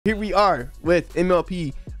Here we are with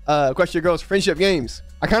MLP Equestria Girls Friendship Games.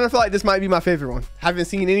 I kind of feel like this might be my favorite one. Haven't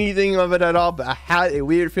seen anything of it at all, but I had a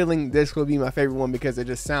weird feeling this will be my favorite one because it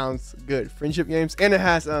just sounds good. Friendship games, and it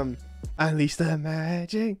has Unleash the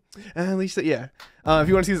Magic, Unleash the, yeah. If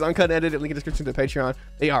you want to see this uncut and edited, link in the description to the Patreon.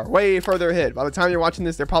 They are way further ahead. By the time you're watching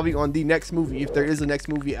this, they're probably on the next movie, if there is a next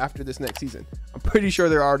movie after this next season. I'm pretty sure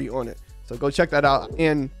they're already on it. So go check that out,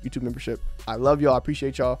 and YouTube membership. I love y'all. I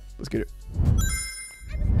appreciate y'all. Let's get it.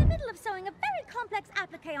 In the middle of sewing a very complex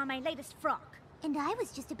applique on my latest frock, and I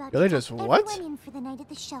was just about to check what? everyone in for the night at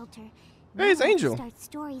the shelter. Hey, it's Angel. Start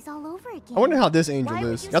stories all over again. I wonder how this Angel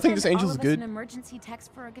is. Y'all think this Angel is good? An emergency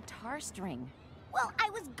text for a guitar string. Well, I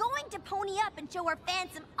was going to pony up and show our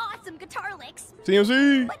fans some awesome guitar licks.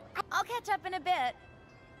 CMC. But I'll catch up in a bit.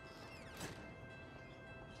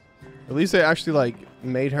 At least they actually like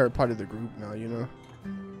made her part of the group now, you know.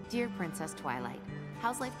 Dear Princess Twilight,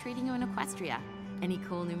 how's life treating you in Equestria? Any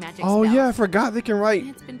cool new magic Oh spells? yeah, I forgot they can write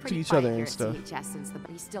It's been to each other and here stuff. at CHS since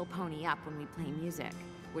we still pony up when we play music,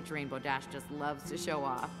 which Rainbow Dash just loves to show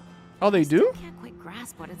off. Oh, they do? I can't quite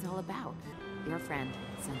grasp what it's all about. Your friend,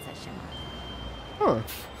 Sunset Shimmer. Huh.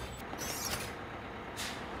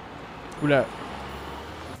 Who that?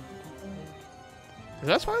 Is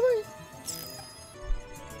that Twilight?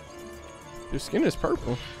 Your skin is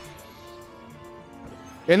purple.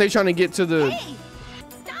 And they trying to get to the... hey,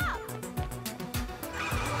 stop!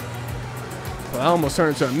 Well, I almost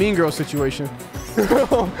turned into a Mean Girl situation.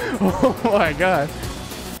 Oh my god.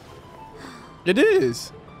 It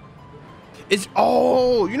is. It's...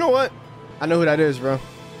 Oh, you know what? I know who that is, bro.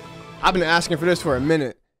 I've been asking for this for a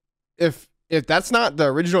minute. If that's not the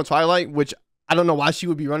original Twilight, which I don't know why she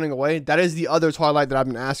would be running away, that is the other Twilight that I've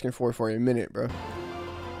been asking for a minute, bro.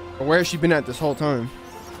 Where has she been at this whole time?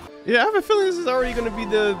 Yeah, I have a feeling this is already going to be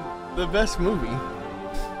the best movie.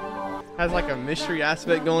 Has like a mystery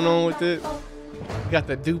aspect going on with it. You got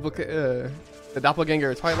the duplicate, the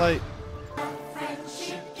doppelganger of Twilight.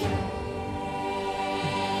 Friendship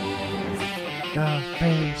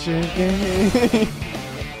game.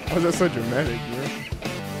 Why is that so dramatic, bro?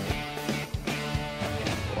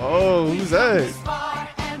 Whoa, who's that?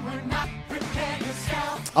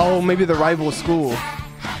 Oh, maybe the rival school.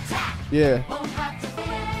 Yeah.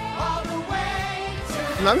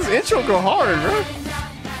 Now this intro go hard, bro.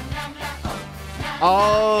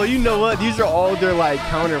 Oh, you know what? These are all their like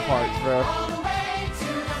counterparts, bro.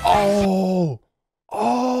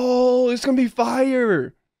 Oh, it's gonna be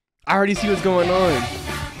fire. I already see what's going on.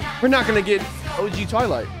 We're not gonna get OG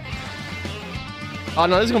Twilight. Oh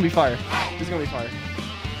no, this is gonna be fire. This is gonna be fire.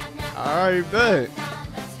 Alright, bet.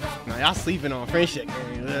 Now y'all sleeping on friendship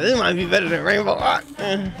games. This might be better than Rainbow Rock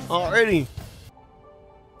already.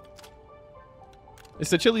 It's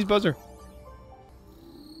the Chili's buzzer.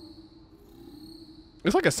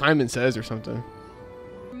 It's like a Simon Says or something.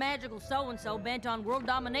 Magical so-and-so bent on world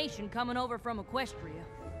domination coming over from Equestria.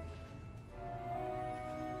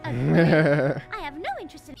 I have no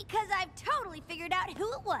interest in because I've totally figured out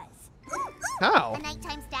who it was. How? The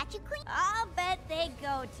nighttime statue queen. I'll bet they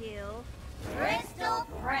go to Crystal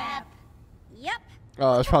Prep. Yep.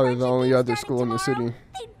 Oh, it's probably the only other school in the city.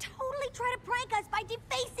 They'd totally try to prank us by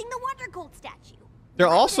defacing the Wonder Gold statue. They're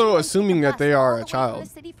also assuming that they are a child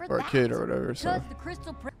or a kid or whatever. So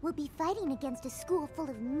We'll be fighting against a school full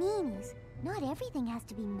of meanies. Not everything has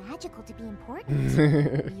to be magical to be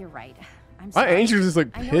important. You're right. I'm my sorry. Angel's just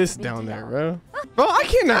like pissed down there, bro. Bro, I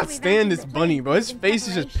cannot stand this bunny, bro. His face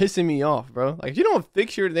is just pissing me off, bro. Like, if you don't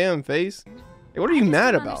fix your damn face, hey, what are you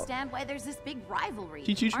mad about? Understand why there's this big rivalry.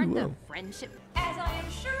 Teach you Aren't will. the friendship? As I am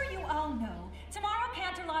sure you all know, tomorrow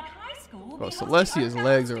Canterlot High School will Bro, be hosting Celestia's our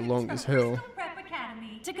legs are students long from as hell. Crystal Prep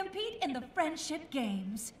Academy to compete in the Friendship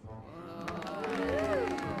Games.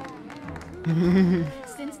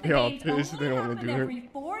 Since the They all games pissed, only they don't wanna happen do it. every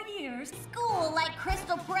 4 years, School like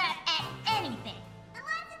Crystal Prep at anything.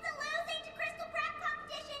 Unless it's a losing to Crystal Prep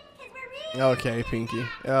competition, because we're really Okay, Pinky.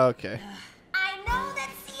 Okay. I know that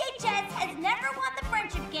CHS has never won the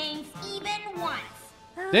Friendship Games even once.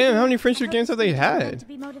 Damn, how many friendship games have they To had?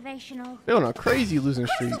 be motivational. They're on a crazy losing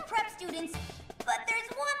streak. Crystal Prep students, but there's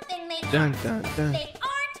one thing they Dun, aren't. dun, dun. They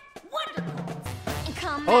aren't wonderful. And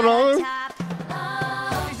come Hold out on. on top.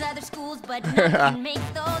 Oh, there's other schools, but none can make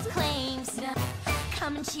those claims.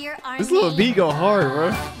 Come and cheer our This little name. beat go hard,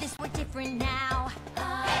 bro. This we're different now.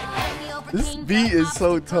 This beat is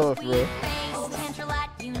so tough, bro.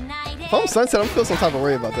 If I'm Sunset, I'm feeling some type of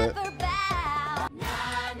way about that.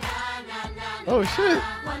 Oh shit.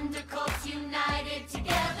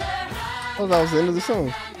 Oh, that was the end of the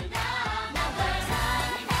song.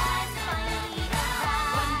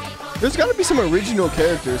 There's got to be some original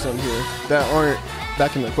characters on here that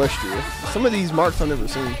back in Equestria. Some of these marks I've never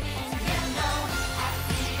seen.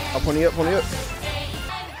 Oh, pony up, pony up.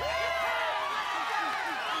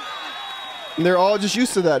 And they're all just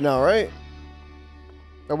used to that now, right?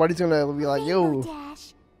 Nobody's gonna be like, yo,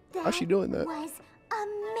 how's she doing that? Was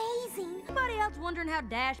amazing. Anybody else wondering how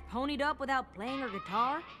Dash ponied up without playing her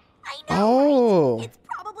guitar? I know. Oh. Right? It's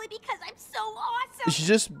probably because I'm so awesome. It's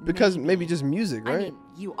just because maybe just music, right? I mean,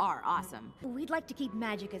 you are awesome. We'd like to keep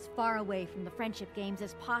magic as far away from the friendship games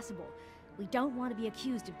as possible. We don't want to be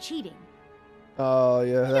accused of cheating. Oh,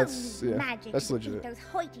 yeah, We that's don't need yeah, magic that's to beat legit. Those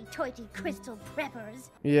hoity-toity crystal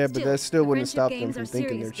preppers. Yeah, but that still the wouldn't friendship stop them games from are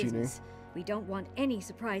thinking they're serious cheating. business. We don't want any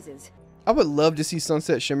surprises. I would love to see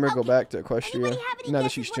Sunset Shimmer go Okay, back to Equestria Anybody have any now that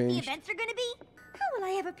guesses she's what the changed. events are gonna be? How will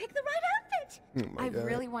I ever pick the right outfit? Oh my I God.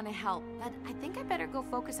 really want to help, but I think I better go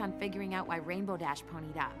focus on figuring out why Rainbow Dash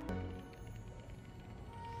ponied up.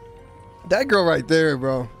 That girl right there,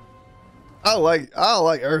 bro. I like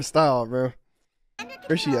her style, bro.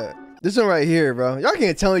 Where's she at? This one right here, bro. Y'all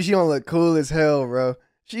can't tell me she don't look cool as hell, bro.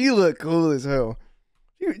 She look cool as hell.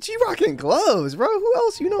 She rocking gloves, bro. Who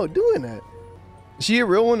else you know doing that? Is she a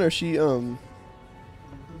real one or she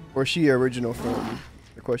original from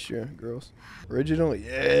Equestria girls? Original?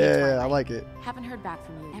 Yeah, I like it. Haven't heard back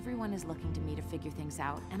from you. Everyone is looking to me to figure things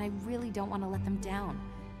out, and I really don't want to let them down.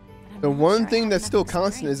 But I'm The not one sure I thing have that's enough still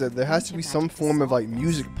constant is that there has to be friendship some magic to form of solve like this.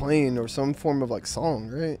 music playing or some form of like song,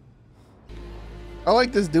 right? I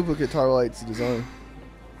like this duplicate Twilights design.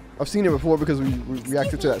 I've seen it before because we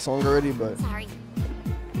reacted to that song already, but Sorry.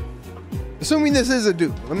 assuming this is a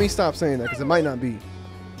dupe, let me stop saying that because it might not be.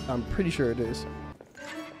 I'm pretty sure it is.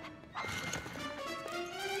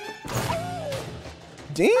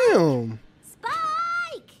 Damn.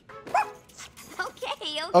 Spike!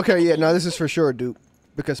 Okay. Okay, yeah, no, this is for sure a dupe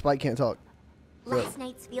because Spike can't talk. Last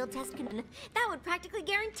night's field test that would practically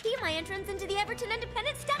guarantee my entrance into the Everton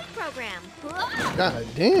Independent Study Program. God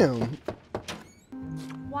damn.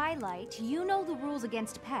 Twilight, you know the rules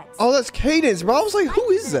against pets. Oh, that's Cadence, bro. I was like, who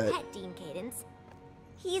Spike is a that? pet, Dean Cadence.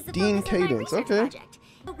 He's the Dean focus of my Cadence, research okay. project.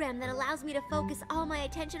 Program that allows me to focus all my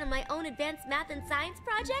attention on my own advanced math and science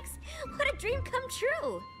projects. What a dream come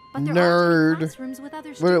true. But there Nerd. aren't any classrooms with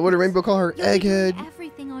other students. What did Rainbow call her? You'll be doing Egghead.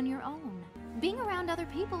 everything on your own. Being around other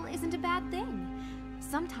people isn't a bad thing.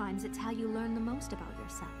 Sometimes it's how you learn the most about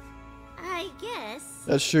yourself. I guess.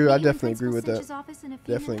 That's true. I Meet you in definitely agree with Principal that. Cinch's office in a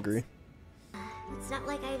few Definitely minutes. agree. It's not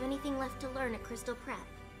like I have anything left to learn at Crystal Prep.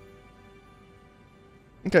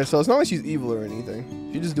 Okay, so it's not like she's evil or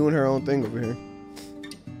anything. She's just doing her own thing over here.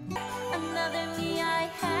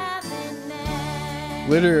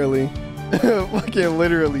 Literally. Fucking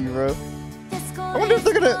literally, bro. I wonder if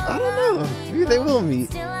they're gonna, I don't know. Maybe they will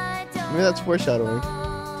meet. Maybe that's foreshadowing.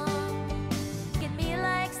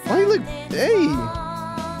 Why you look, hey.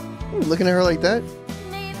 You looking at her like that?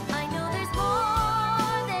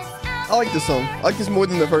 I like this song. I like this more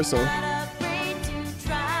than the first song.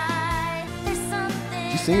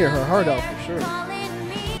 She's singing her heart out for sure.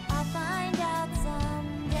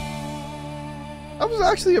 That was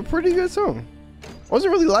actually a pretty good song. I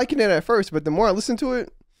wasn't really liking it at first, but the more I listened to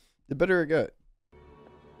it, the better it got.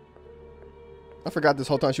 I forgot this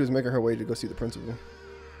whole time she was making her way to go see the principal.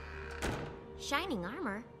 Shining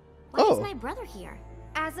armor? Why Oh. is my brother here?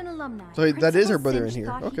 As an alumni, So that is her Principal brother in Cinch here.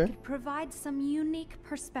 thought he Okay. could provide some unique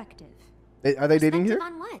perspective. Are they dating here?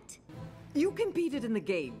 Perspective on what? You competed in the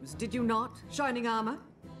games, did you not, Shining Armor?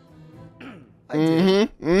 I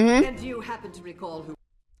Mm-hmm. Mm-hmm. And you happen to recall who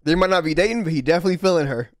They might not be dating, but he definitely feeling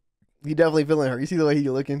her. He definitely feeling her. You see the way he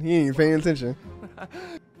looking? He ain't even paying attention.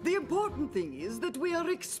 The important thing is that we are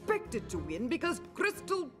expected to win because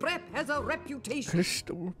Crystal Prep has a reputation.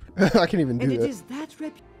 Crystal. I can't even And do it that. is that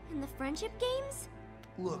In the friendship games?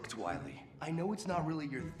 Look, Twilight, I know it's not really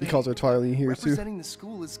your thing. He calls her Twilight here too. Representing the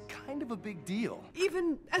school is kind of a big deal.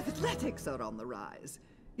 Even athletics are on the rise.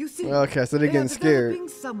 You see, Okay, so they're they getting are scared. developing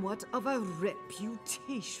somewhat of a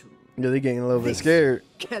reputation. Yeah, they're getting a little bit This scared.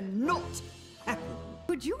 Cannot happen.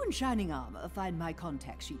 Could you and Shining Armor find my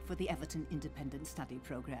contact sheet for the Everton Independent Study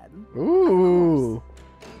Program? Ooh.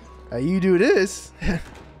 How you do this?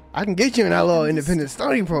 I can get you in that little independent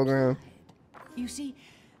study program. You see,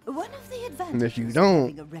 one of the And advantages if you of don't,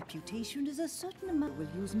 having a reputation is a certain amount. Will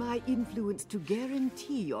use my influence to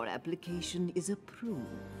guarantee your application is approved.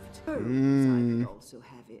 I could also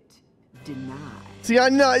have it denied. see, I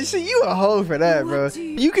know. See, you a hoe for that, bro. What do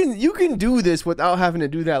you- You can do this without having to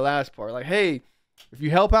do that last part. Like, hey, if you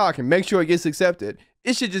help out, I can make sure it gets accepted.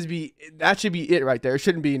 It should just be, that should be it right there. It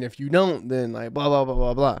shouldn't be, and if you don't, then like blah blah blah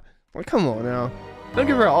blah blah. Like, come on now, don't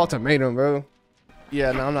give her an ultimatum, bro.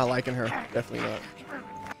 Yeah, no, I'm not liking her. Definitely not.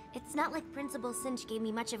 It's not like Principal Cinch gave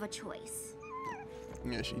me much of a choice.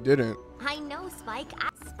 Yeah, she didn't. I know, Spike.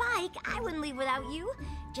 Spike, I wouldn't leave without you.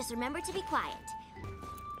 Just remember to be quiet.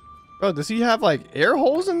 Bro, does he have like air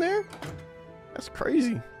holes in there? That's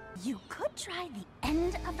crazy. You could try the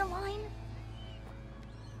end of the line.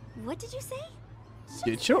 What did you say?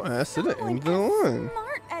 Get your ass to the end of the line.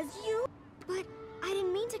 Smart as you. But I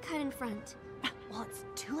didn't mean to cut in front. Well, it's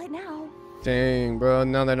too late now. Dang, bro.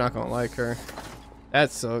 Now they're not gonna like her.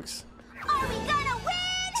 That sucks. Are we gonna win?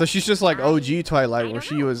 So she's just like OG Twilight, where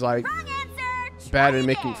she was like bad at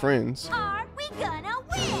making friends. Are we gonna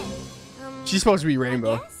win? She's supposed to be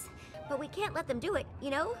Rainbow. Yes, but we can't let them do it, you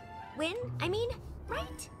know? Win, I mean,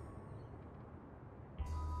 right?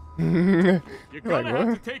 You're like, gonna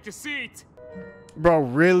have to take a seat. Bro,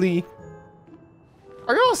 really?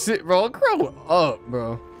 Are y'all sit, bro? Grow up,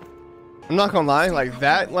 bro. I'm not gonna lie, like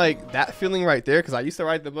that feeling right there, because I used to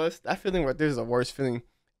ride the bus. That feeling right there is the worst feeling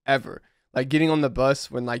ever. Like getting on the bus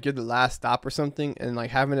when like you're the last stop or something, and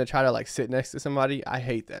like having to try to like sit next to somebody. I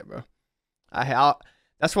hate that, bro.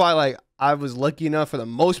 That's why like I was lucky enough for the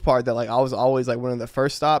most part that like I was always like one of the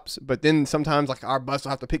first stops. But then sometimes like our bus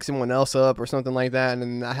will have to pick someone else up or something like that, and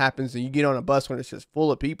then that happens, and you get on a bus when it's just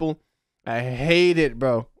full of people. I hate it,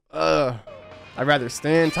 bro. I'd rather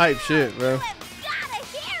stand type shit, bro.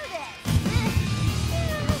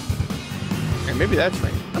 And maybe that's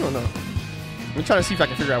right. I don't know. I'm trying to see if I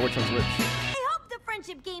can figure out which one's which. I hope the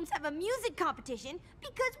friendship games have a music competition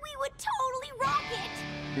because we would totally rock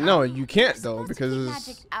it. No, you can't though,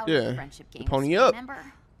 because yeah, pony up.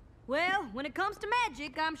 Well, when it comes to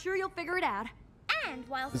magic, I'm sure you'll figure it out. And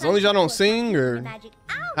while As long as y'all don't sing or magic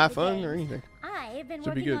have fun or anything. I've been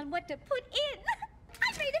Should be working good. on what to put in.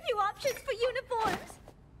 I made a few options for uniforms.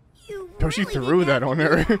 You Bro, she really threw that on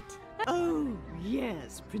her. Oh,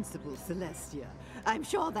 yes, Principal Celestia. I'm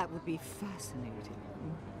sure that would be fascinating.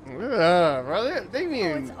 Bro, they being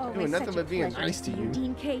It's always doing nothing such a but being pleasure nice to you.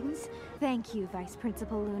 Dean Cadence. Thank you, Vice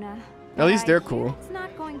Principal Luna. At least they're But cool. It's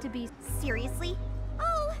not going to be Seriously?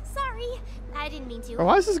 Oh, sorry. I didn't mean to. Bro,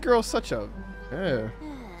 why is this girl such a... Yeah.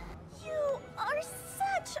 You are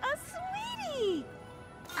such a sweetie.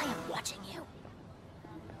 I am watching you.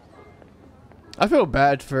 I feel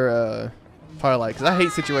bad for Twilight, because I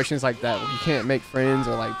hate situations like that where you can't make friends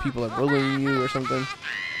or like people are bullying you or something.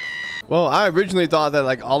 Well, I originally thought that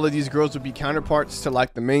like all of these girls would be counterparts to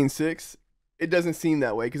like the main six. It doesn't seem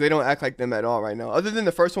that way because they don't act like them at all right now. Other than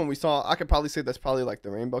the first one we saw, I could probably say that's probably like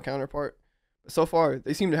the Rainbow counterpart. But so far,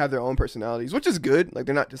 they seem to have their own personalities, which is good. Like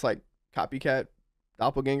they're not just like copycat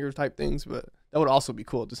doppelganger type things, but that would also be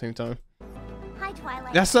cool at the same time. Hi,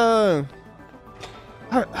 Twilight. That's I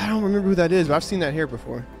don't remember who that is, but I've seen that hair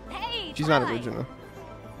before. Hey, She's Twilight. not original.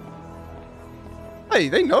 Hey,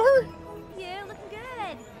 they know her? Yeah, looking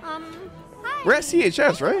good. Hi. We're at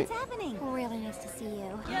CHS, right? What's happening? Really nice to see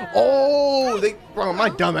you. Oh, bro, my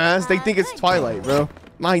dumb ass. They think it's Twilight, bro.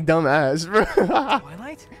 My dumb ass, bro.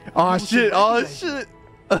 Twilight? Oh shit! Oh shit!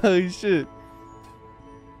 Oh shit!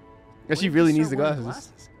 Yeah, she really needs the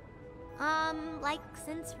glasses. Like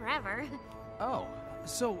since forever. Oh,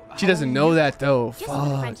 so She doesn't know that though. Just for the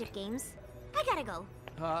Fuck. friendship games. I gotta go.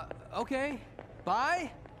 Okay.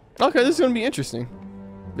 Bye. Okay, this is gonna be interesting.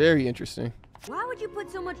 Very interesting. Why would you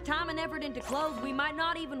put so much time and effort into clothes we might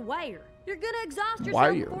not even wear? You're gonna exhaust yourself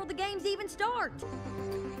Wire. before the games even start.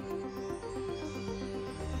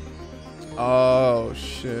 Oh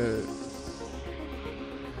shit.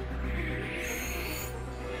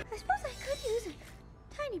 I suppose I could use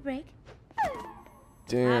a tiny break. I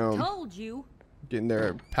Damn. told you. Getting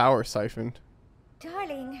their power siphoned.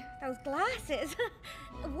 Darling, those glasses.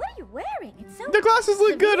 What are you wearing? It's so The glasses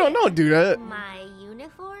look good. Oh, don't do that. My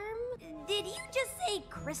uniform? Did you just say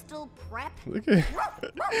crystal prep? Look at.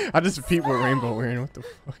 I just repeat what Rainbow wearing. What the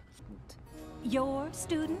fuck? Your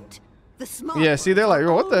student? The smart Yeah, see, they're like,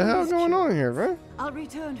 ones what the hell always going choose. on here, bro? I'll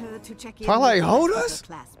return her to check in. Twilight, with the hold rest of us? her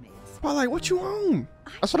classmates. Twilight, what you on?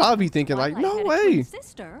 That's what I'll be thinking. Like, Twilight no had a way. twin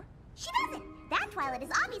sister. She doesn't. That Twilight is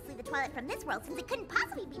obviously the Twilight from this world, since it couldn't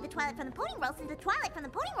possibly be the Twilight from the Pony World, since the Twilight from the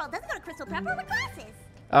Pony World doesn't go to Crystal Prep or with glasses.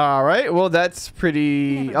 All right, well, that's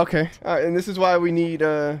pretty okay. All right, and this is why we need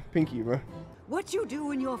Pinky, bro. What you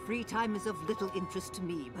do in your free time is of little interest to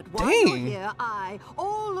me, but while Dang. you're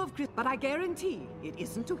here, but I guarantee it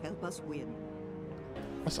isn't to help us win.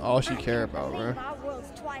 That's all she care about, bro. Our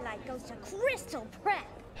world's Twilight goes to Crystal Prep.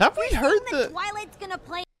 Have we heard The the? Twilight's gonna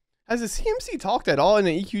play. Has the CMC talked at all in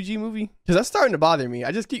the EQG movie? Because that's starting to bother me.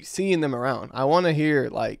 I just keep seeing them around. I want to hear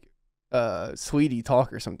like, Sweetie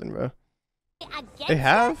talk or something, bro. They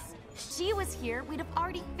have? She was here, we'd have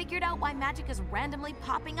already figured out why magic is randomly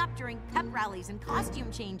popping up during pep rallies and costume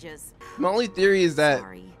changes. My only theory is that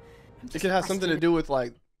Sorry. I'm it just could have something to frustrated. do with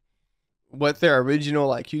like what their original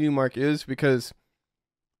like cutie mark is, because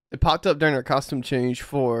it popped up during her costume change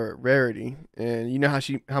for Rarity, and you know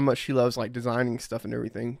how much she loves like designing stuff and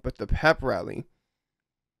everything. But the pep rally,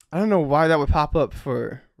 I don't know why that would pop up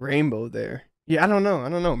for Rainbow there. Yeah, I don't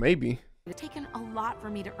know. Maybe. It's taken a lot for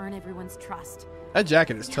me to earn everyone's trust. That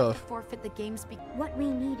jacket is You tough. have to forfeit the game's What we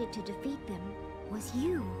needed to defeat them was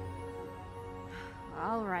you.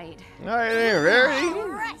 All right. All right, then, Rarity.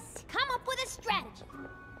 Right. Come up with a strategy.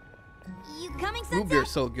 You coming, Root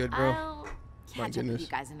beer's so good, bro. I'll catch up with you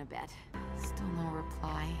guys in a bit. Still no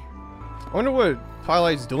reply. I wonder what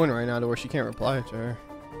Twilight's doing right now to where she can't reply to her.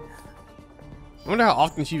 I wonder how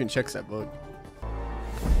often she even checks that book.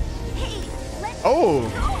 Hey, let's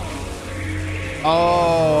Oh.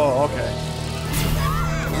 Oh, okay.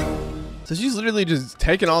 So she's literally just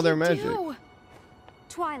taking all their magic.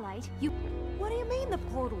 Twilight, you. What do you mean the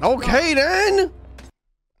portal's Okay then.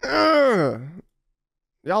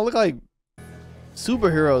 Y'all look like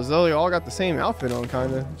superheroes though. They all got the same outfit on,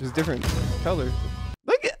 kind of, just different colors.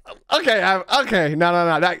 Look at. Okay, okay. No.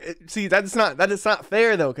 That is not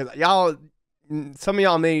fair though, because y'all, some of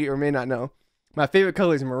y'all may or may not know, my favorite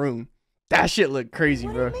color is maroon. That shit look crazy,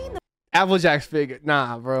 bro. Applejack's figure,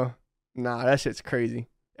 nah, bro. Nah, that shit's crazy.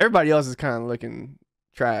 Everybody else is kind of looking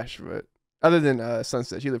trash, but other than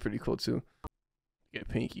Sunset, she looked pretty cool too. Get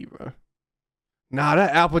Pinky, bro. Nah,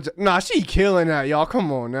 that Applejack, nah, she killing that, y'all.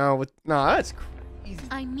 Come on now. Nah, that's crazy.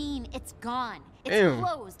 I mean, it's gone. It's Damn.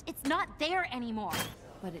 closed. It's not there anymore.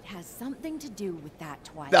 But it has something to do with that,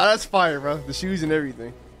 Twilight. Nah, that's fire, bro. The shoes and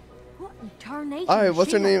everything. What in tarnation? All right,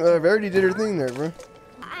 what's her name? Verity did her thing there, bro.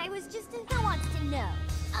 I was just who wants to know.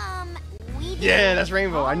 We did. Yeah, that's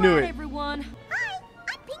Rainbow. I knew it. Everyone. Hi,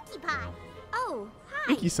 I'm Pinkie Pie. Oh, hi.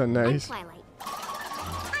 Pinky's so nice. I'm Twilight.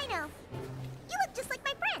 I know. You look just like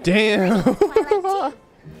my friend. Damn. Twilight too.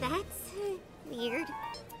 That's weird.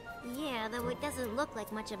 Yeah, though it doesn't look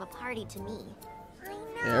like much of a party to me. I know.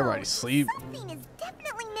 Yeah, everybody's asleep. Something is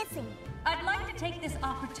definitely missing. I'd like to take this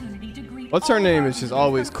opportunity to greet What's her all name? our Is just readers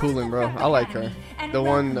always from cooling, bro. Crystal I like Academy her. and The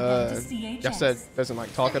one welcome them to CHS. y'all said doesn't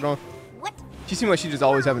like talk at all. What? She seemed like she's just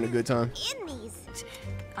always having a good time. In these.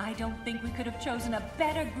 I don't think we could have chosen a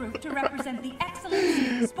better group to represent the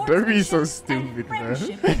excellence, Baby's so sportsmanship, stupid, and man.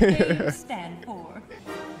 friendship that games stand for.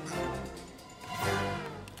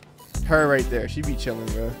 Her right there. She be chilling,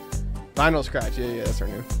 bro. Vinyl Scratch. Yeah, that's her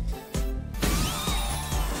name.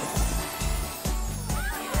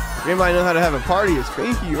 If anybody know how to have a party, it's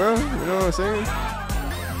Pinky, bro. You know what I'm saying?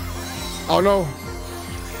 Oh no.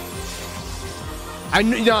 I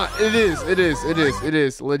knew. Nah, it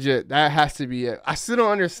is legit. That has to be it. I still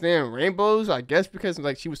don't understand Rainbows. I guess because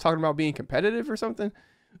like she was talking about being competitive or something.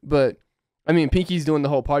 But I mean, Pinky's doing the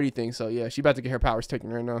whole party thing, so yeah, she about to get her powers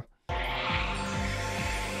taken right now.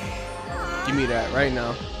 Give me that right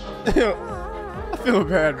now. I feel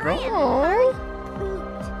bad, bro. Aww.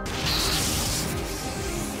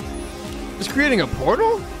 Just creating a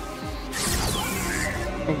portal?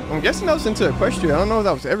 I'm guessing that was into Equestria. I don't know if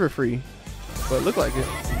that was ever free, but it looked like it.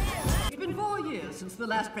 It's been 4 years since the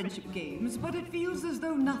last friendship games, but it feels as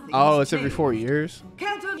though nothing. Oh, has it's every changed. 4 years?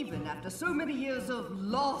 Can't even after so many years of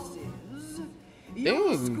losses. Your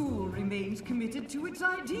Dang. school remains committed to its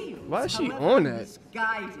ideals. Why is she however on that?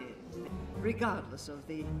 misguided, regardless of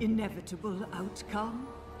the inevitable outcome.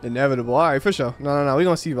 Inevitable. All right, for sure. No. We're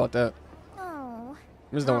going to see about that. Oh.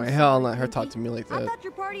 There's no way hell I'll let her talk to me like I that. thought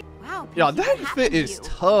your party. Wow. Yo, Pinky, that what fit happened to is you?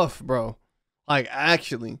 tough, bro. Like,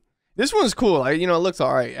 actually. This one's cool. Like, you know, it looks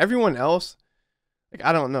all right. Everyone else, like,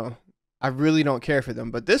 I don't know. I really don't care for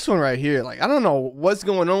them. But this one right here, like, I don't know what's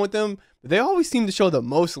going on with them. But they always seem to show the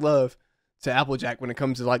most love to Applejack when it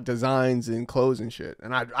comes to, like, designs and clothes and shit.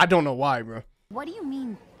 And I don't know why, bro. What do you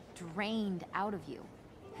mean, drained out of you?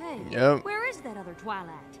 Hey, Yep. where is that other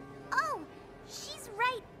Twilight? Oh, she's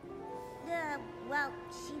right. Well,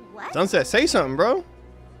 she was. Sunset, say something, bro.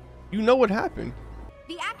 You know what happened.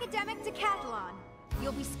 The academic decathlon.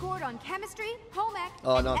 You'll be scored on chemistry, home ec,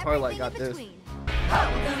 Oh, and no, Twilight everything got in this. between.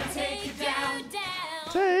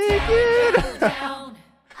 Take it.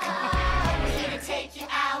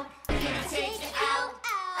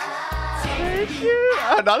 Take you.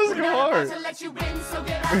 Ah, that is hard.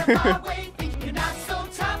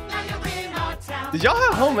 Did y'all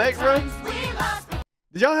have home ec, bro?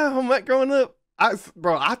 Did y'all have home ec growing up? I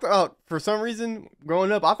thought for some reason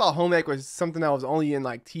growing up, I thought home ec was something that was only in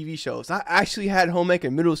like TV shows. I actually had home ec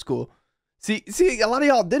in middle school. See, a lot of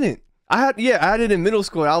y'all didn't. I had it in middle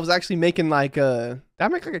school. I was actually making like did I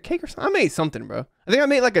make like a cake or something? I made something, bro. I think I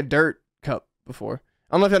made like a dirt cup before.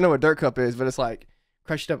 I don't know if y'all know what dirt cup is, but it's like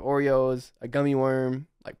crushed up Oreos, a gummy worm,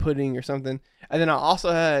 like pudding or something. And then I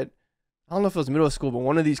also had, I don't know if it was middle school, but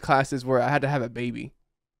one of these classes where I had to have a baby.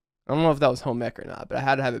 I don't know if that was home ec or not, but I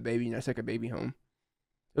had to have a baby and I took a baby home.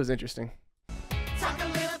 It was interesting. Talk a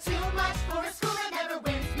little too much for a school that never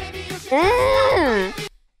wins. Maybe you should.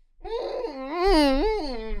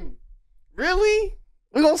 Really?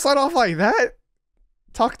 We gonna start off like that?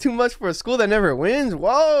 Talk too much for a school that never wins?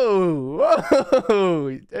 Whoa,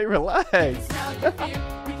 whoa, hey, relax.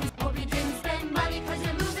 Hope you didn't spend money because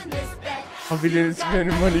you're losing this bet. Hope you didn't spend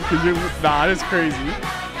money because you're... Nah, that's crazy.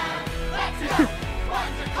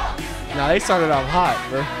 Nah, they started off hot,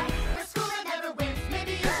 bro.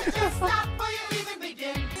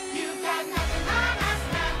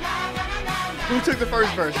 Who took the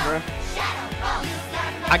first verse, bro?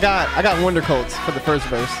 I got Wonder Colts for the first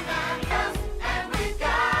verse.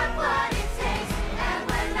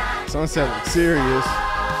 Sunset looks serious.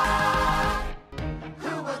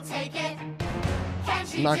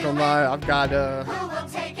 I'm not gonna lie, I've got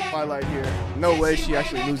Twilight here. No way she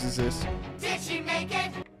actually loses this.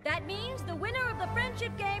 That means the winner of the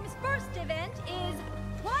Friendship Games' first event is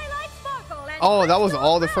Twilight Sparkle. And Oh, that was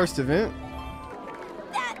all the first event?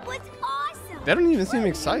 That was awesome. They don't even seem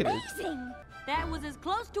excited. Amazing. that was as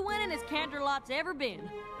close to winning as Canterlot's ever been.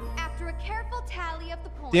 After a careful tally of the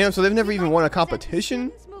points, Damn, so they've never we'd even like won to a present competition?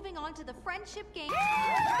 the students moving on to the friendship game.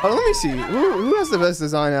 Oh, let me see. Who has the best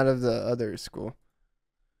design out of the other school?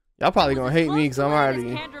 Y'all probably gonna hate me because I'm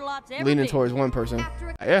already leaning towards one person.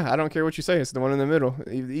 Yeah, I don't care what you say. It's the one in the middle.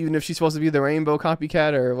 Even if she's supposed to be the rainbow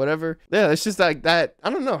copycat or whatever. Yeah, it's just like that.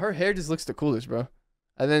 I don't know. Her hair just looks the coolest, bro.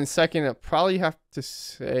 And then second, I probably have to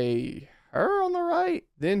say her on the right.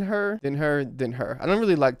 Then her, then her, then her. I don't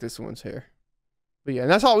really like this one's hair. But yeah,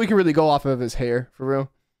 and that's all we can really go off of is hair, for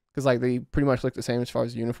real. Because like they pretty much look the same as far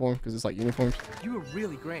as uniform, because it's like uniforms. You were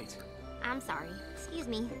really great. I'm sorry. Excuse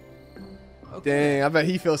me. Okay. Dang, I bet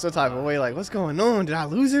he feels some type of way. Like, what's going on? Did I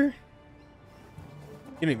lose her? You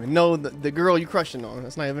don't even know the girl you crushing on.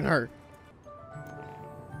 That's not even her.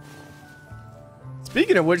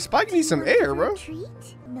 Speaking of which, Spike needs some air, bro. Treat?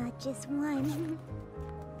 Not just one.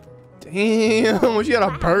 Damn, she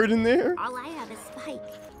got a bird in there. All I have is Spike.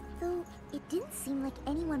 Though it didn't seem like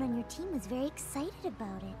anyone on your team was very excited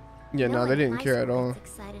about it. Yeah, no, they didn't care at all.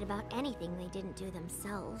 Excited about anything they didn't do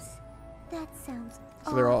themselves. That sounds.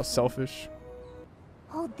 So they're all selfish.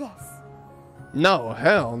 Hold this. No,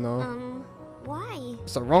 hell no. Why?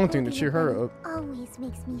 It's the wrong thing to cheer her up. Always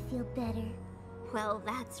makes me feel better. Well,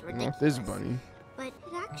 that's ridiculous. Not this bunny. But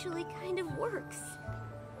it actually kind of works.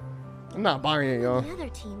 I'm not buying it, y'all. The other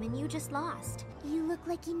team and you just lost. You look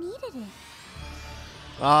like you needed it.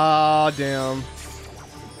 Ah, damn.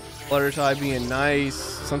 Fluttershy being nice.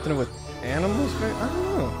 Something with animals? I don't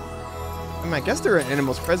know. I mean, I guess there are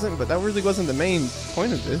animals present, but that really wasn't the main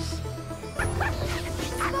point of this.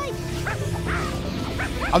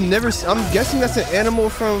 I'm guessing that's an animal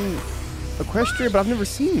from Equestria, but I've never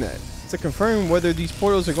seen that. To confirm whether these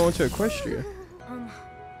portals are going to Equestria.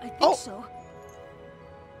 I think so.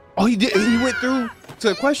 Oh, he did. He went through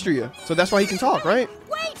to Equestria, so that's why he can talk, right?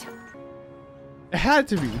 Wait! It had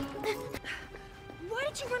to be. Why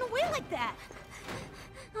did you run away like that?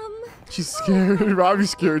 She's scared. Robbie's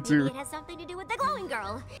scared Maybe too. it has something to do with the glowing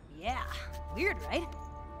girl. Yeah, weird, right?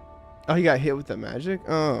 Oh, he got hit with the magic?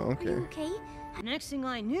 Oh, Are okay. you okay? Next thing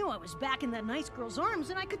I knew, I was back in that nice girl's arms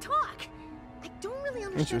and I could talk. I don't really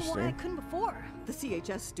understand why I Interesting. couldn't before. The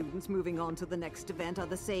CHS students moving on to the next event are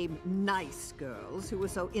the same nice girls who were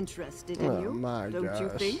so interested in Oh you. my Don't you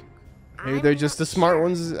gosh. think? Maybe they're just the smart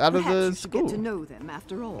ones out of Perhaps the you should get to school. know them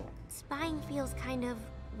after all. Spying feels kind of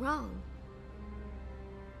wrong.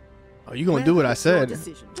 Oh, you gonna do what I it's your said?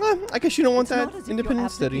 decision. Well, I guess you don't want It's not that as if your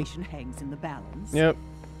independent study. application hangs in the balance. Yep.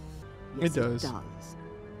 Yes, it does. does.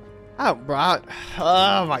 Oh, bro.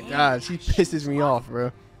 Oh my God, she pisses me off, bro.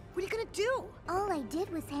 What are you gonna do? All I did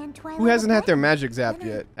was hand Twilight. Who hasn't a had their button. magic zapped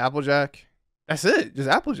yet? Applejack. That's it. Just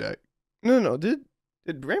Applejack. No. Did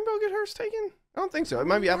Rainbow get hers taken? I don't think so. It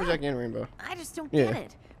might be Applejack and Rainbow. I just don't Yeah. get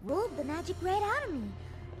it. Rolled the magic right out of me.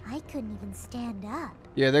 I couldn't even stand up.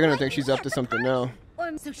 Yeah, they're gonna think she's up to something now.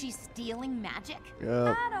 So she's stealing magic?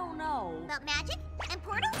 Yep. I don't know. About magic and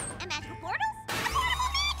portals and magical portals and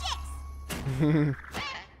portable magics.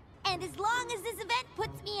 And as long as this event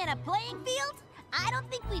puts me in a playing field, I don't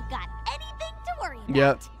think we've got anything to worry about.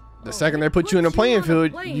 Yep. The second they put you in a playing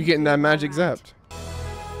field, you getting that magic zapped.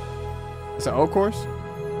 It's an old course?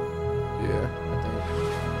 Yeah, I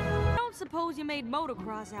think. I don't suppose you made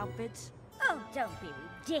motocross outfits. Oh, don't be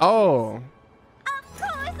ridiculous. Oh, Of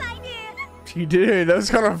course I did. she did. That was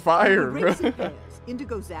kind of fire, The bro. racing pairs,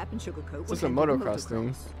 Indigo Zap and Sugar Coat. It's will a handle motocross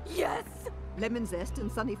thing. Yes! Lemon Zest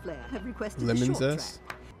and Sunny Flare have requested Lemon the short Zest?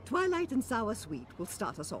 track. Twilight and Sour Sweet will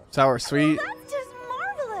start us off. Sour Sweet. That's just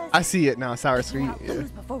marvelous. I see it now. Sour Sweet. Yeah.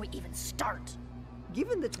 Before we even start.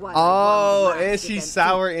 Given the Twilight. Oh, and she's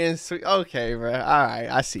sour and sweet. Okay, bro. All right,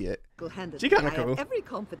 I see it. She kind of cool.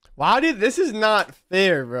 Why this is not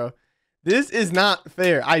fair, bro. This is not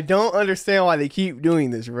fair. I don't understand why they keep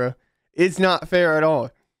doing this, bro. It's not fair at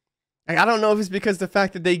all. Like, I don't know if it's because the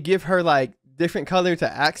fact that they give her like different color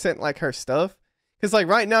to accent like her stuff. Because like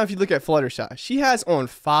right now, if you look at Fluttershy, she has on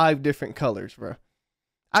 5 different colors, bro.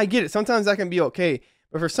 I get it. Sometimes that can be okay.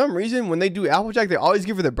 But for some reason, when they do Applejack, they always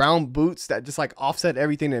give her the brown boots that just like offset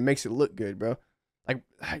everything and makes it look good, bro. Like,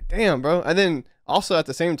 damn, bro. And then also at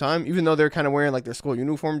the same time, even though they're kind of wearing like their school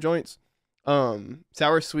uniform joints,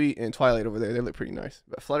 Sour Sweet and Twilight over there, they look pretty nice.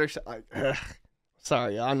 But Fluttershy, like,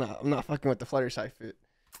 sorry, I'm not fucking with the Fluttershy fit.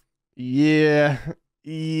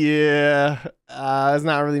 Yeah, it's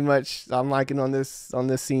not really much I'm liking on this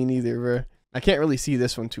scene either, bro. I can't really see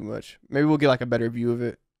this one too much. Maybe we'll get like a better view of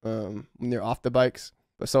it when they're off the bikes.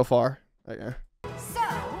 But so far, like, So,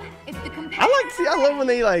 if the I love when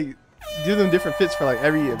they like do them different fits for like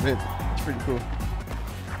every event. It's pretty cool.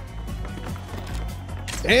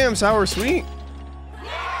 Damn, Sour Sweet.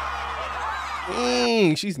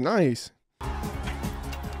 Dang, she's nice.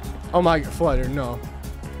 Oh my God, Flutter, no.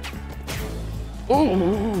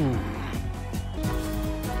 Ooh.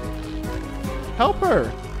 Help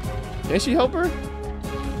her. Can she help her?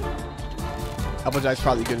 Applejack's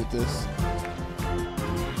probably good at this.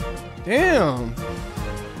 Damn.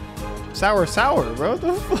 Sour, bro. What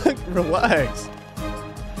the fuck? Relax.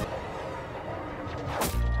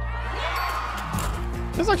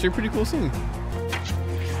 That's actually a pretty cool scene.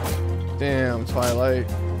 Damn,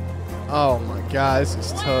 Twilight. Oh my God, this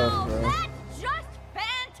is tough, bro. That's just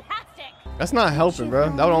fantastic. That's not helping, bro.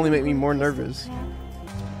 That would only make me more nervous.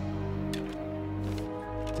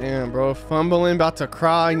 Damn, bro. Fumbling, about to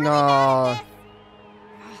cry. Nah.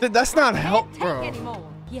 That's not help, bro.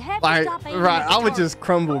 Like, right, I would just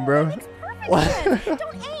crumble, bro.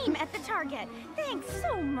 Don't aim at the target. Thanks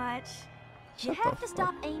so much. You have to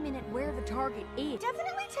stop aiming at where the target is.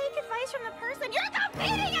 Definitely take advice from the person you're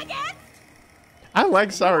competing against. I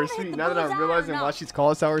like Sour Sweet now that I'm realizing why she's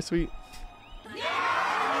called Sour Sweet.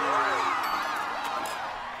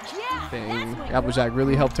 Dang, Applejack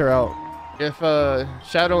really helped her out. If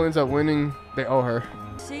Shadow ends up winning, they owe her.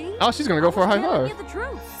 See? Oh, she's gonna go for a high five.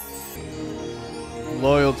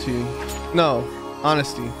 Loyalty. No,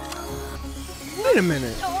 honesty. Wait a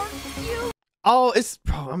minute. Oh, it's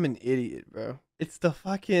bro. I'm an idiot, bro. It's the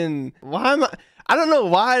fucking. Why am I? I don't know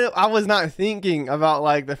why I was not thinking about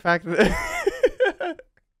like the fact that.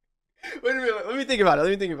 Wait a minute. Let me think about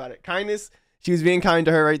it. Kindness. She was being kind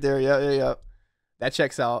to her right there. Yeah. That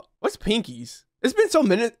checks out. What's pinkies? It's been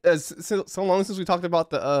so long since we talked about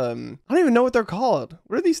the I don't even know what they're called.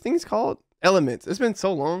 What are these things called? Elements. It's been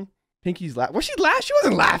so long. Pinky's laugh. Was she laugh? She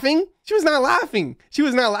wasn't laughing. She was not laughing. She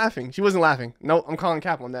wasn't laughing. No, I'm calling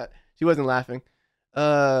cap on that. She wasn't laughing.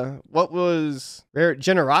 What was rare?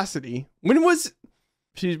 Generosity? When was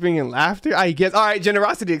she's bringing laughter? I guess. All right,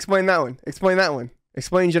 generosity. Explain that one.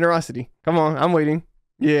 Explain generosity. Come on, I'm waiting.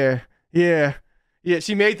 Yeah.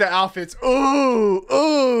 She made the outfits. Ooh.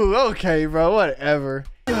 Okay, bro. Whatever.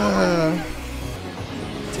 Damn,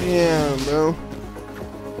 bro.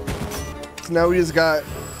 So now we just got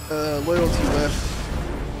loyalty left.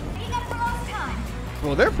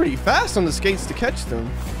 Well, they're pretty fast on the skates to catch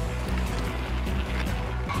them.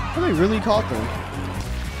 Oh, they really caught them.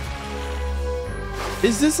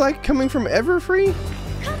 Is this like coming from Everfree?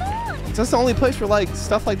 Come on. That's the only place where like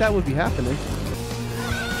stuff like that would be happening.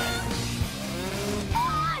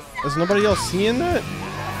 Is nobody else seeing that?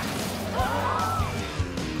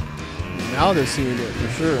 Now they're seeing it for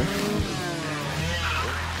sure.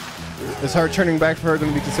 Is her turning back for her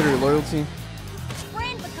going to be considered loyalty?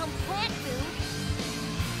 Brain become plant food.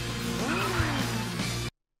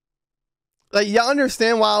 Like, y'all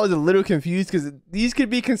understand why I was a little confused? Because these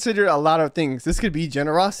could be considered a lot of things. This could be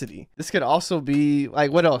generosity. This could also be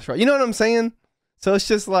like, what else, right? You know what I'm saying? So it's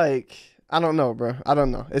just like, I don't know, bro. I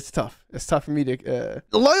don't know. It's tough. It's tough for me to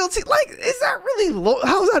loyalty. Like, is that really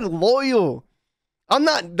how is that loyal? I'm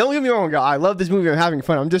not. Don't get me wrong, y'all. I love this movie. I'm having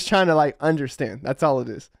fun. I'm just trying to like understand. That's all it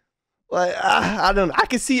is. Like, I don't know. I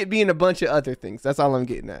can see it being a bunch of other things. That's all I'm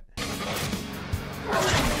getting at.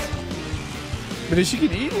 But if she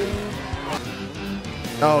could eat it.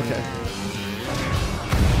 Oh, okay.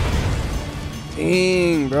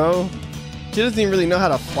 Dang, bro. She doesn't even really know how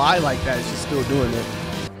to fly like that. She's still doing it.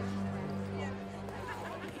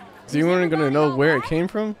 Is anyone gonna know where it came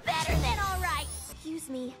from? Better than all right. Excuse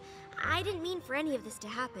me. I didn't mean for any of this to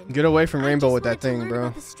happen. Get away from Rainbow with that thing, bro.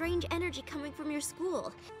 About the strange energy coming from your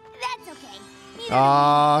school. That's okay. Neither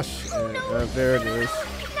Ah, do we. shit. Oh, no. There it No, is.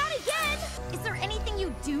 not again. Is there anything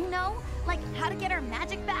you do know? Like how to get our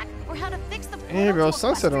magic back or how to fix the portal Hey, bro, to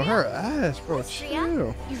sunset on Equestria? her ass, bro. Equestria?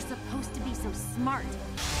 Chill. You're supposed to be so smart.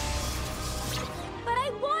 But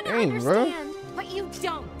I want to Dang, bro. understand. But you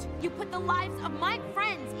don't. You put the lives of my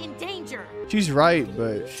friends in danger. She's right,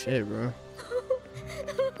 but shit, bro.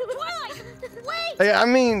 Twilight, wait! Like, I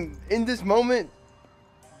mean, in this moment,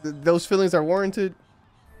 those feelings are warranted,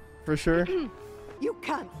 for sure. You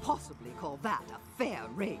can't possibly call that a fair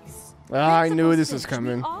race. I knew Principal this was Finch,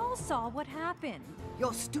 coming. We all saw what happened.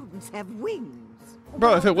 Your students have wings.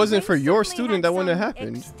 Bro, if Well, it wasn't they for your certainly student, had that wouldn't have some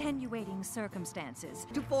happened. Extenuating circumstances.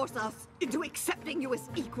 To force us into accepting you as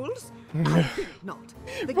equals? I think not.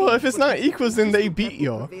 The Bro, games if it's were not played equals, then they with beat will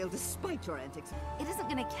y'all. prevail despite your antics. It isn't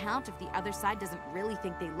gonna count if the other side doesn't really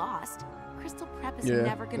think they lost. Crystal Prep is Yeah,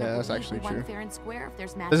 never gonna yeah, that's believe actually we won true. fair and square if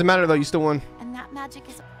there's magic. Doesn't matter though, you still won. And that magic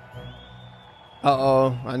is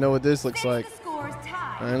Uh-oh, I know what this looks like. The scores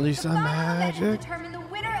tied. At least the I'm final event will magic. determine the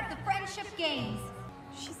winner of the friendship games.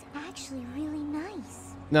 She's actually really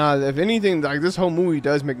nice. Nah, if anything, like this whole movie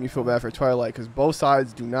does make me feel bad for Twilight because both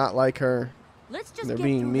sides do not like her. Let's just They're get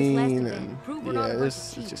being through this last mean event, and prove we're yeah, not a bunch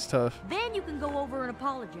this of is just cheaters. tough. Then you can go over and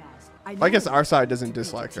apologize. I guess our side doesn't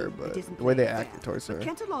dislike her, but the way they acted towards her.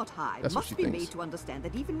 Canterlot High That's what must she be thinks. made to understand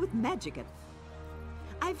that even with magic at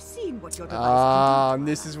I've seen what your device Ah, can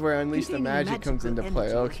do. this is where Unleash the Containing Magic comes into magical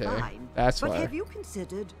play. energy is Okay, fine, that's but why. have you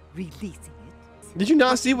considered releasing it? Did you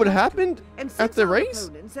not see what happened And at since the our race?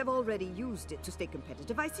 opponents have already used it to stay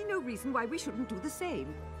competitive, I see no reason why we shouldn't do the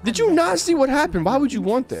same. Did you not see what happened? Why would you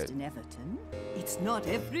want that? In Everton, it's not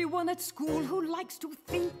everyone at school who likes to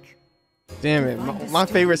think. Damn it! My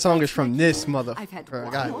favorite song is from this mother. I've had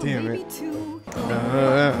God one or damn maybe it! two.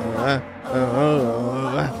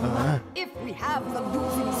 If we have the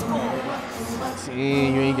losing score, See,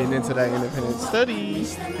 you ain't getting into that independent study.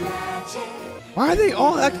 Why are they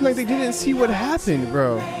all acting like they didn't see what happened,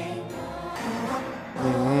 bro?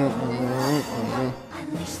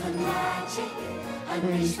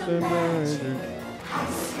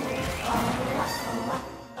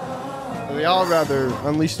 They all rather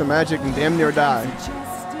unleash the magic and damn near die.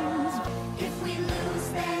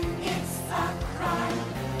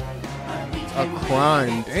 A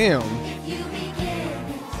crime, damn.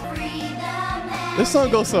 This song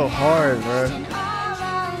goes so hard, bro.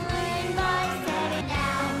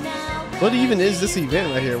 What even is this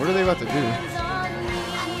event right here? What are they about to do?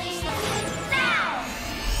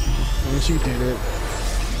 And she did it.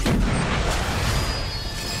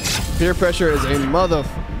 Peer pressure is a mother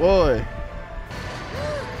boy.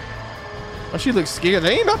 Oh, she looks scared.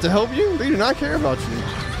 They ain't about to help you. They do not care about you.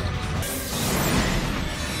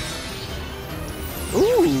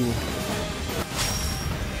 Ooh.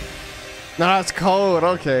 Nah, it's cold.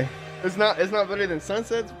 Okay. It's not better than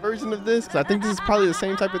Sunset's version of this, 'cause I think this is probably the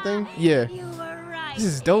same type of thing. Yeah. You were right. This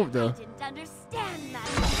is dope though. I didn't understand that.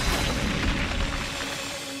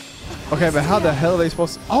 Okay, but how the hell are they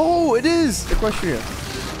supposed to? Oh, it is Equestria.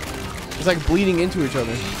 It's like bleeding into each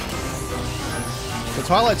other. So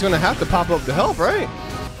Twilight's gonna have to pop up to help, right?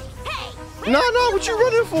 Hey, No, what you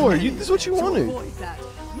running for? This is what you wanted. avoid that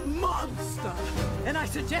monster. And I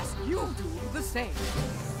suggest you do the same.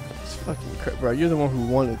 It's fucking crap, bro. You're the one who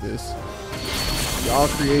wanted this. Y'all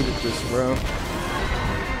created this, bro.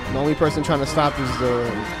 The only person trying to stop is the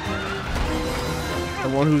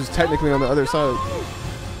one who's technically on the other side.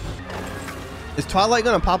 Is Twilight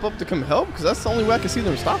gonna pop up to come help? Because that's the only way I can see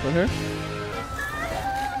them stopping her.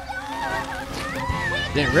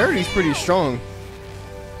 Damn, Rarity's pretty strong.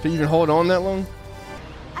 To even hold on that long?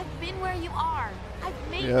 I've been where you are. I've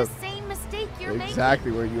made Yep. the same mistake you're making.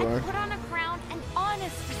 Exactly where you I've are. put on a crown and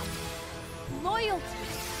honesty, loyalty,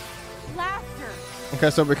 laughter, Okay,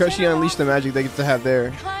 so because she unleashed the magic, they get to have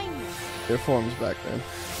their kindness. forms back then.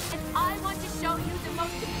 And I want to show you the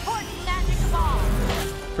most important magic of all.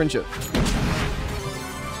 Friendship.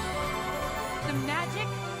 The magic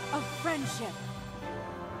of friendship.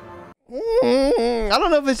 I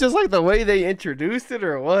don't know if it's just like the way they introduced it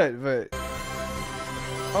or what, but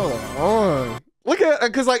hold on. Look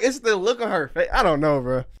at, cause like it's the look on her face. I don't know,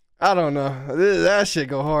 bro. I don't know. That shit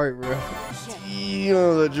go hard, bro. You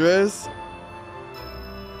know the dress.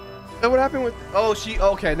 What happened with? Oh, she.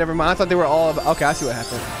 Okay, never mind. I thought they were all. Okay, I see what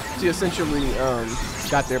happened. She essentially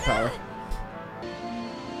got their power.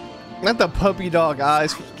 Not the puppy dog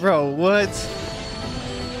eyes, bro. What?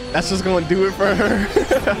 That's just gonna do it for her.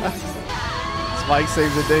 Spike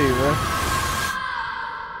saved the day, bro.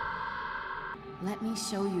 Let me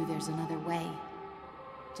show you there's another way.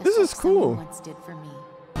 Just This like is cool. someone once did for me.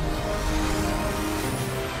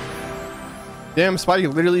 Damn, Spike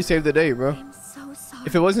literally saved the day, bro. I'm so sorry.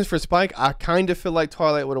 If it wasn't for Spike, I kind of feel like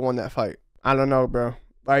Twilight would have won that fight. I don't know, bro.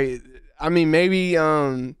 Like, I mean, maybe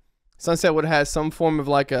Sunset would have had some form of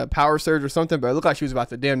like a power surge or something, but it looked like she was about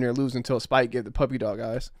to damn near lose until Spike gave the puppy dog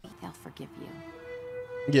eyes. They'll forgive you.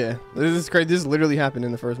 Yeah, this is crazy. This literally happened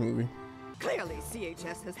in the first movie. Clearly,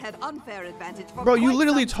 CHS has had unfair advantage for Bro, you quite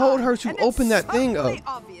literally some told time, her to and open it's that thing totally up.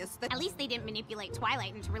 obvious that At least they didn't manipulate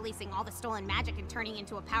Twilight into releasing all the stolen magic and turning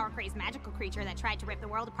into a power-crazed magical creature that tried to rip the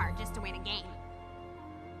world apart just to win a game.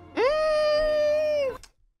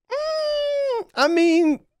 I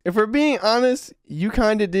mean, if we're being honest, you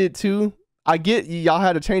kind of did too. I get y'all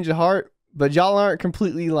had a change of heart, but y'all aren't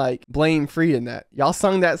completely like blame free in that. Y'all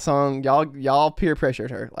sung that song. Y'all peer pressured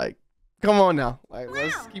her. Like, come on now. Like, Wow,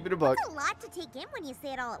 let's keep it a buck. That's a lot to take in when you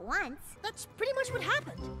say it all at once. That's pretty much what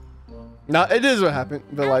happened. No, it is what happened.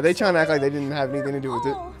 But like, they trying to act like they didn't have anything to do with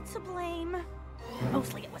it. All to blame.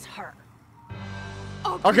 Mostly it was her.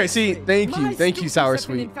 Okay, see, thank you, students Sour have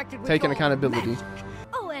been Sweet, infected with taking all accountability.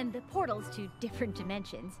 Oh, and the portals to different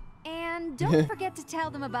dimensions. And don't forget to tell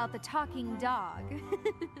them about the talking dog.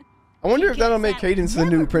 I wonder if that'll make That Cadence the never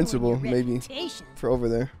new ruin principal, your maybe, reputation. for over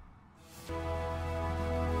there.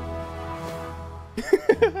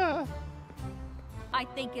 I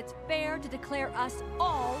think it's fair to declare us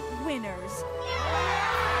all winners.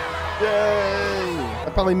 Yay!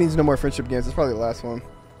 That probably means no more friendship games. It's probably the last one.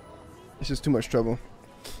 It's just too much trouble.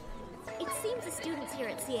 It seems the students here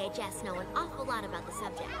at CHS know an awful lot about the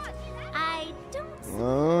subject. I don't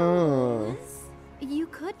Oh. You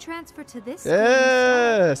could transfer to this.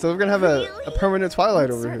 Yeah! So we're gonna have a permanent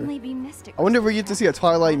Twilight over Certainly here. be mystic. I wonder if we get to see a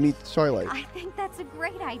Twilight meet Twilight. I think that's a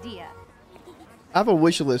great idea. I have a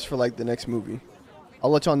wish list for like the next movie. I'll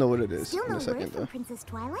let y'all know what it is Still in no a word second from though. Princess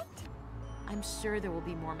Twilight? I'm sure there will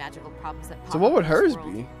be more magical problems that pop So what up would in this hers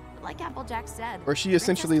world. be? But like Applejack said, Or is she Princess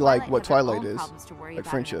essentially like what had her own Twilight is? problems to worry Like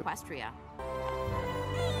about in friendship. Equestria.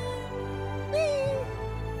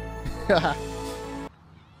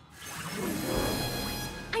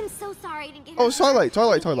 I'm so sorry I didn't get Oh, it's Twilight,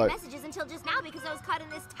 Twilight. messages until just now because I was caught in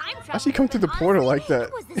this time travel. How'd she come through the portal like that?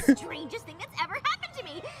 It was the strangest thing that's ever happened to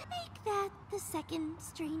me. Make that the second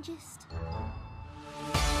strangest.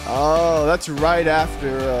 Oh, that's right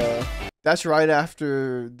after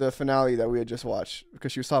the finale that we had just watched,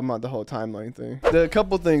 because she was talking about the whole timeline thing. The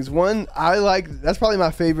couple things. One, that's probably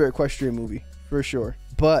my favorite Equestria movie for sure.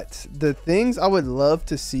 But the things I would love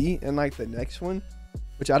to see in like the next one,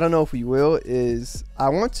 which I don't know if we will, is I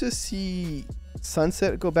want to see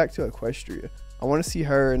Sunset go back to Equestria. I want to see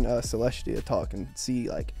her and Celestia talk and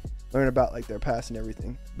learn about like their past and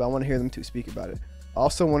everything. But I want to hear them two speak about it. I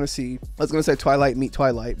also want to see, I was going to say Twilight meet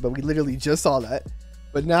Twilight, but we literally just saw that.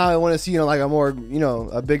 But now I want to see, like a more,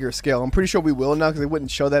 a bigger scale. I'm pretty sure we will now, because they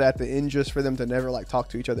wouldn't show that at the end just for them to never like talk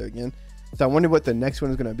to each other again. So I wonder what the next one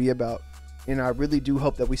is going to be about. And I really do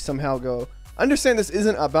hope that we somehow go, understand this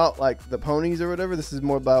isn't about like the ponies or whatever. This is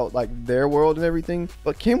more about like their world and everything.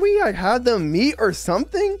 But can we like have them meet or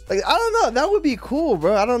something? Like, I don't know. That would be cool,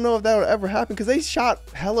 bro. I don't know if that would ever happen, because they shot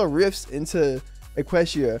hella rifts into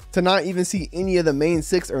Equestria to not even see any of the main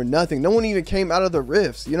six or nothing. No one even came out of the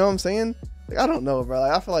rifts. You know what I'm saying? Like, I don't know, bro.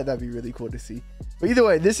 Like, I feel like that'd be really cool to see. But either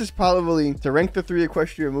way, this is probably, to rank the 3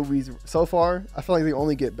 Equestria movies so far, I feel like they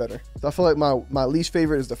only get better. So I feel like my least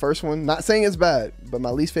favorite is the first one. Not saying it's bad, but my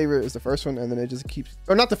least favorite is the first one, and then it just keeps,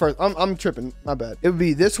 or not the first. I'm tripping. My bad. It would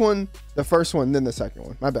be this one, the first one, then the second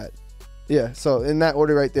one. My bad. Yeah, so in that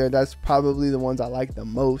order right there, that's probably the ones I like the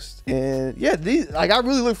most. And yeah, these, like, I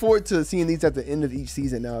really look forward to seeing these at the end of each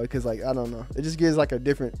season now, because like, I don't know, it just gives like a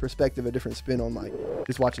different perspective, a different spin on like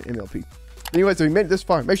just watching MLP. Anyway, so we made it this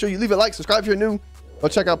far. Make sure you leave a like, subscribe if you're new. Go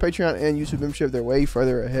check out Patreon and YouTube membership. They're way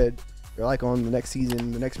further ahead. They're like on the next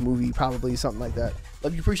season, the next movie, probably something like that.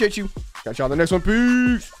 Love you, appreciate you. Catch y'all on the next one.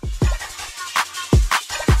 Peace.